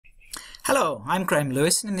Hello, I'm Graham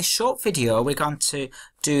Lewis, and in this short video we're going to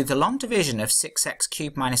do the long division of 6x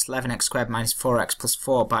cubed minus 11x squared minus 4x plus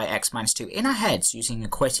 4 by x minus 2 in our heads using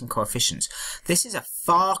equating coefficients. This is a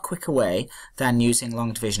far quicker way than using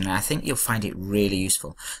long division, and I think you'll find it really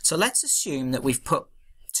useful. So let's assume that we've put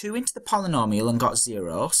 2 into the polynomial and got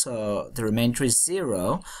 0, so the remainder is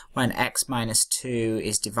 0 when x minus 2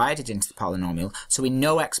 is divided into the polynomial. So we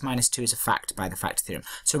know x minus 2 is a factor by the factor theorem.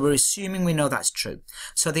 So we're assuming we know that's true.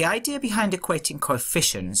 So the idea behind equating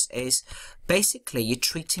coefficients is basically you're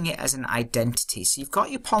treating it as an identity. So you've got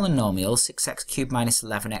your polynomial 6x cubed minus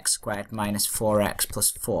 11x squared minus 4x plus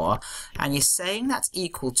 4, and you're saying that's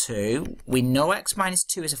equal to, we know x minus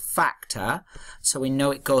 2 is a factor, so we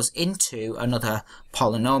know it goes into another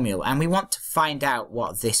polynomial, and we want to find out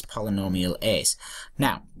what this polynomial is.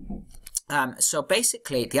 Now, so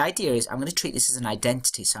basically the idea is I'm going to treat this as an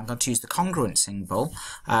identity, so I'm going to use the congruent symbol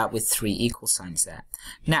with 3 equal signs there.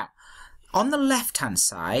 Now, on the left-hand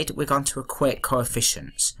side, we're going to equate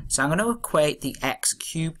coefficients. So I'm going to equate the x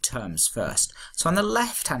cubed terms first. So on the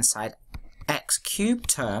left-hand side, x cubed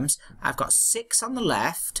terms, I've got 6 on the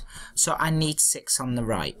left, so I need 6 on the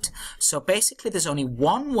right. So basically there's only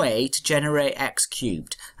one way to generate x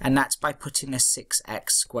cubed, and that's by putting a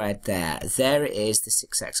 6x squared there. There it is, the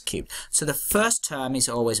 6x cubed. So the first term is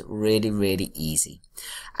always really easy.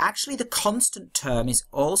 Actually, the constant term is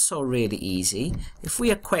also really easy. If we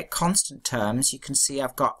equate constant terms, you can see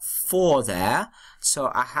I've got 4 there,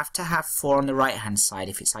 so I have to have 4 on the right hand side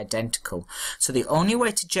if it's identical. So the only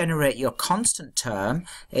way to generate your constant term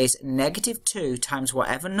is -2 times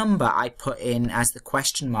whatever number I put in as the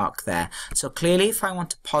question mark there. So clearly if I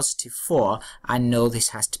want a +4, I know this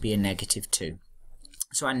has to be a -2.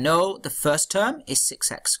 So I know the first term is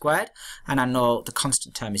 6x squared, and I know the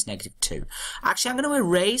constant term is -2. Actually, I'm going to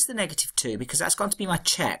erase the -2 because that's going to be my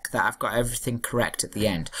check that I've got everything correct at the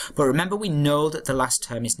end. But remember, we know that the last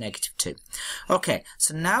term is -2. Okay,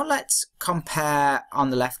 so now let's compare on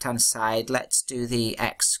the left-hand side. Let's do the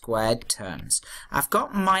x squared terms. I've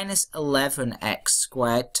got minus 11x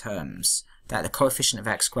squared terms. That the coefficient of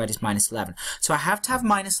x squared is minus 11. So I have to have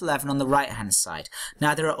minus 11 on the right hand side.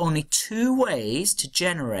 Now there are only 2 ways to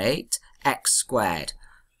generate x squared.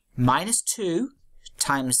 Minus 2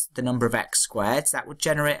 times the number of x squareds, that would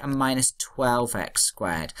generate a minus 12x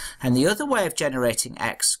squared. And the other way of generating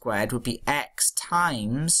x squared would be x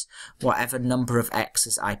times whatever number of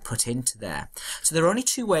x's I put into there. So there are only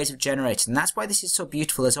 2 ways of generating, and that's why this is so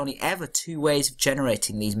beautiful. There's only ever 2 ways of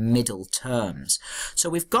generating these middle terms. So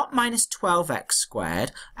we've got minus 12x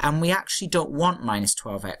squared, and we actually don't want minus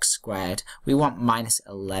 12x squared, we want minus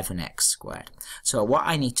 11x squared. So what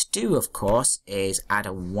I need to do, of course, is add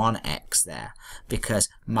a 1x there, because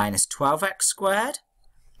minus 12x squared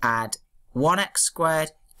add 1x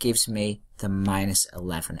squared gives me the minus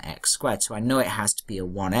 11x squared. So I know it has to be a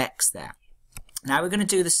 1x there. Now we're going to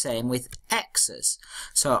do the same with x's.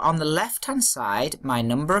 So on the left hand side, my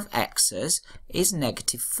number of x's is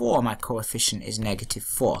 -4. My coefficient is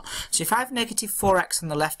 -4. So if I have -4x on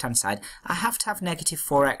the left hand side, I have to have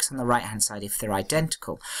 -4x on the right hand side if they're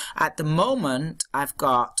identical. At the moment, I've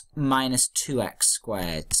got minus 2x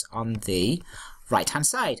squared on the right hand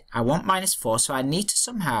side. I want minus 4, so I need to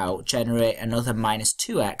somehow generate another minus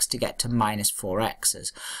 2x to get to minus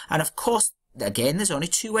 4x's. And of course, again, there's only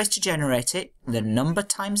 2 ways to generate it. The number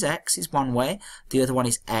times x is one way, the other one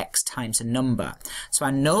is x times a number. So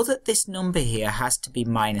I know that this number here has to be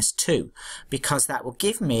minus 2, because that will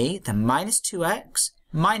give me the minus 2x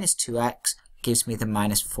minus 2x gives me the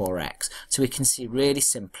minus 4x. So we can see really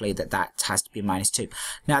simply that that has to be minus 2.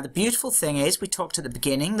 Now the beautiful thing is, we talked at the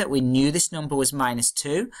beginning that we knew this number was minus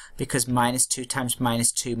 2 because minus 2 times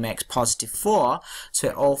minus 2 makes +4. So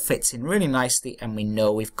it all fits in really nicely, and we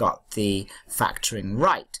know we've got the factoring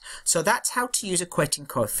right. So that's how to use equating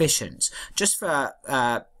coefficients. Just for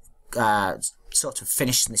sort of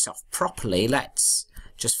finishing this off properly, let's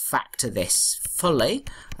just factor this fully.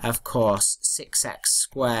 Of course, 6x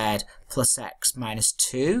squared plus x minus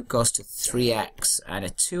 2 goes to 3x and a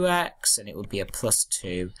 2x, and it would be a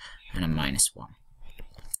 +2 and a -1.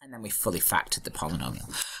 And then we fully factored the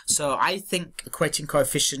polynomial. So I think equating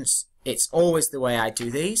coefficients, it's always the way I do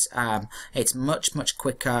these. It's much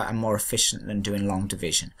quicker and more efficient than doing long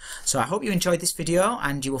division. So I hope you enjoyed this video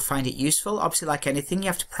and you will find it useful. Obviously, like anything, you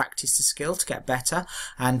have to practice the skill to get better.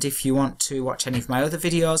 And if you want to watch any of my other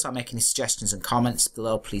videos or make any suggestions and comments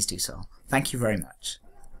below, please do so. Thank you very much.